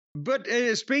But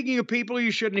speaking of people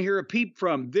you shouldn't hear a peep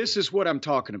from, this is what I'm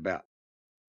talking about.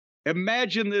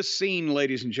 Imagine this scene,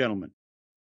 ladies and gentlemen.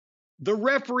 The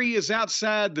referee is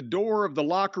outside the door of the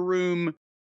locker room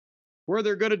where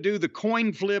they're going to do the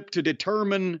coin flip to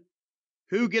determine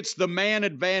who gets the man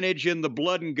advantage in the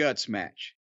blood and guts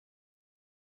match.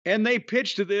 And they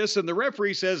pitch to this, and the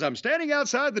referee says, I'm standing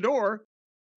outside the door.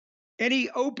 And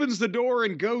he opens the door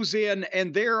and goes in,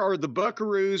 and there are the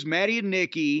Buckaroos, Matty and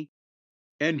Nikki,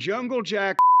 and Jungle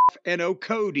Jack and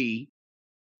O'Cody.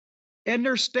 And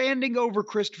they're standing over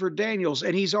Christopher Daniels,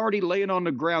 and he's already laying on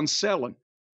the ground selling.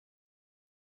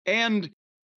 And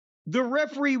the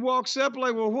referee walks up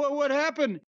like, well, what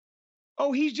happened?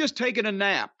 Oh, he's just taking a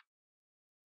nap.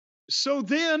 So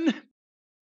then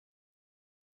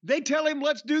they tell him,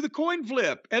 let's do the coin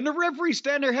flip. And the referee's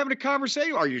standing there having a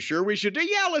conversation. Are you sure we should do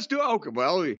it? Yeah, let's do it. Okay,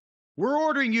 well, we're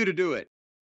ordering you to do it.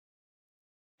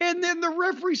 And then the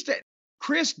referee,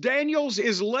 Chris Daniels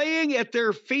is laying at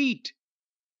their feet,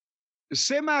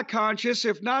 semi-conscious,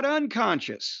 if not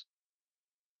unconscious.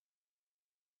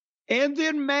 And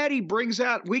then Maddie brings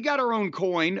out, we got our own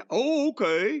coin. Oh,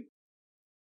 okay.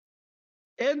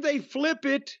 And they flip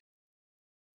it.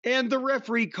 And the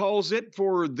referee calls it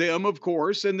for them, of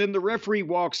course. And then the referee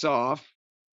walks off.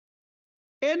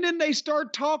 And then they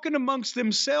start talking amongst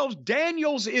themselves.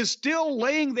 Daniels is still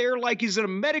laying there like he's in a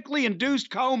medically induced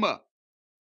coma.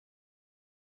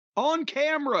 On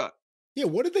camera. Yeah,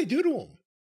 what did they do to him?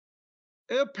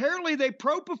 Apparently they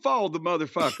propofol the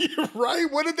motherfucker. Right?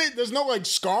 What did they? There's no like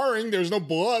scarring. There's no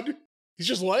blood. He's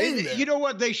just laying there. You know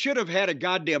what? They should have had a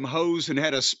goddamn hose and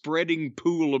had a spreading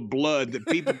pool of blood that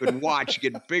people could watch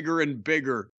get bigger and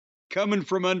bigger coming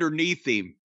from underneath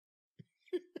him.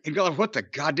 And go, what the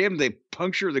goddamn? They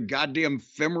puncture the goddamn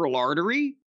femoral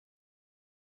artery?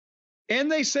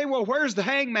 And they say, well, where's the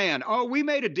hangman? Oh, we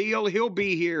made a deal. He'll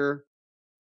be here.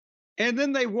 And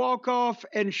then they walk off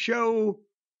and show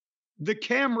the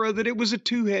camera that it was a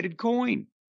two-headed coin.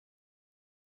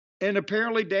 And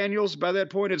apparently Daniels, by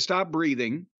that point, had stopped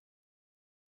breathing.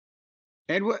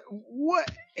 And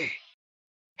what?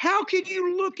 How can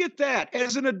you look at that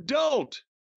as an adult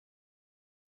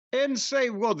and say,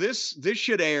 well, this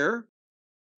should air?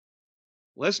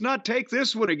 Let's not take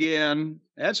this one again.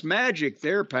 That's magic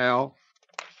there, pal.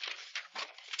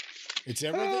 It's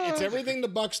everything the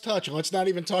Bucks touch. And let's not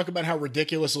even talk about how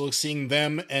ridiculous it looks seeing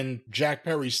them and Jack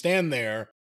Perry stand there,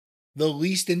 the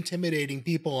least intimidating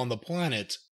people on the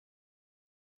planet.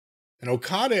 And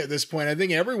Okada at this point, I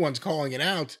think everyone's calling it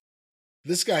out.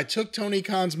 This guy took Tony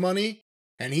Khan's money,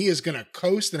 and he is going to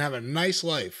coast and have a nice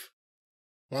life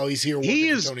while he's here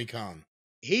working for Tony Khan.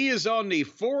 He is on the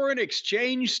Foreign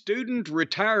Exchange Student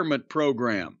Retirement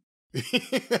Program.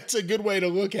 That's a good way to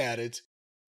look at it.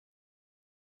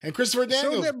 And Christopher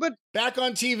Daniels, back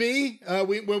on TV.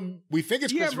 We think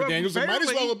it's Christopher Daniels. It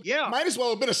might as well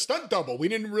have been a stunt double. We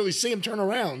didn't really see him turn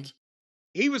around.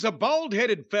 He was a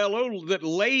bald-headed fellow that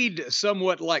laid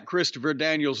somewhat like Christopher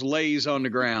Daniels lays on the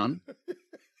ground.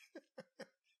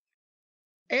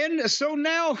 And so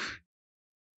now,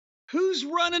 who's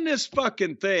running this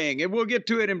fucking thing? And we'll get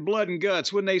to it in Blood and Guts.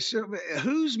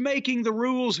 Who's making the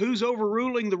rules? Who's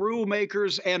overruling the rule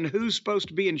makers? And who's supposed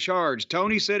to be in charge?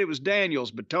 Tony said it was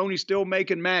Daniels, but Tony's still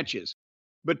making matches.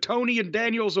 But Tony and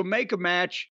Daniels will make a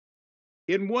match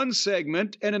in one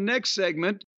segment, and the next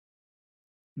segment,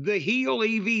 the heel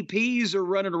EVPs are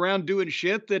running around doing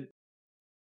shit that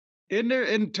in there,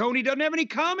 and Tony doesn't have any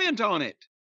comment on it.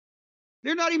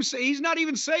 He's not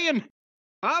even saying,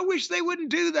 I wish they wouldn't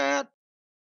do that.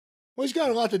 Well, he's got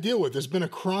a lot to deal with. There's been a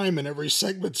crime in every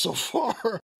segment so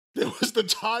far. There was the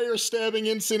tire stabbing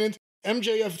incident.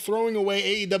 MJF throwing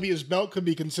away AEW's belt could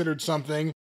be considered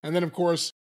something. And then, of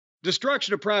course,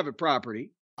 destruction of private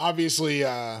property. Obviously,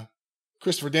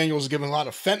 Christopher Daniels was given a lot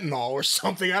of fentanyl or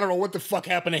something. I don't know what the fuck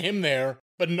happened to him there.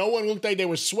 But no one looked like they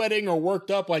were sweating or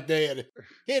worked up like they had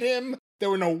hit him. There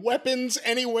were no weapons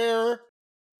anywhere.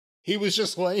 He was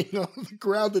just laying on the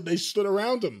ground that they stood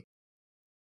around him.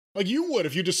 Like you would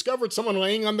if you discovered someone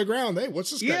laying on the ground. Hey, what's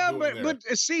this guy doing there? Yeah, but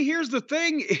see, here's the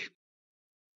thing.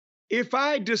 If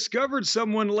I discovered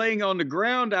someone laying on the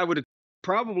ground, I would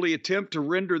probably attempt to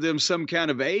render them some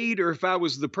kind of aid, or if I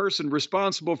was the person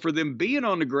responsible for them being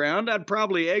on the ground, I'd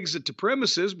probably exit the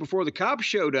premises before the cops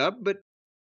showed up. But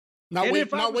not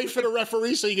wait for the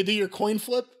referee so you could do your coin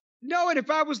flip? No, and if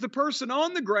I was the person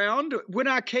on the ground, when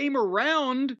I came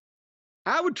around,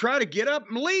 I would try to get up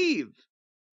and leave.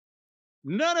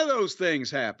 None of those things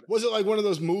happened. Was it like one of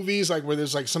those movies like where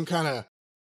there's like some kind of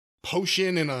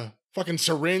potion in a fucking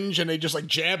syringe and they just like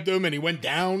jabbed him and he went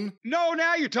down? No,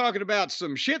 now you're talking about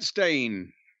some shit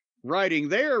stain writing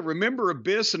there. Remember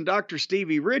Abyss and Dr.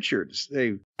 Stevie Richards?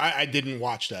 I didn't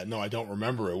watch that. No, I don't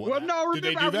remember it. Well, no, did they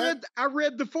remember, do that? I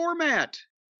read the format.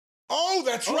 Oh,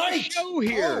 that's On the right. show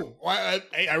here. Oh,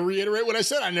 I reiterate what I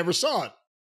said. I never saw it.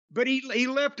 But he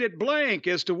left it blank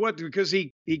as to what, because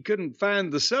he couldn't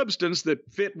find the substance that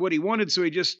fit what he wanted, so he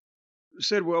just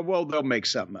said, well, they'll make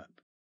something up.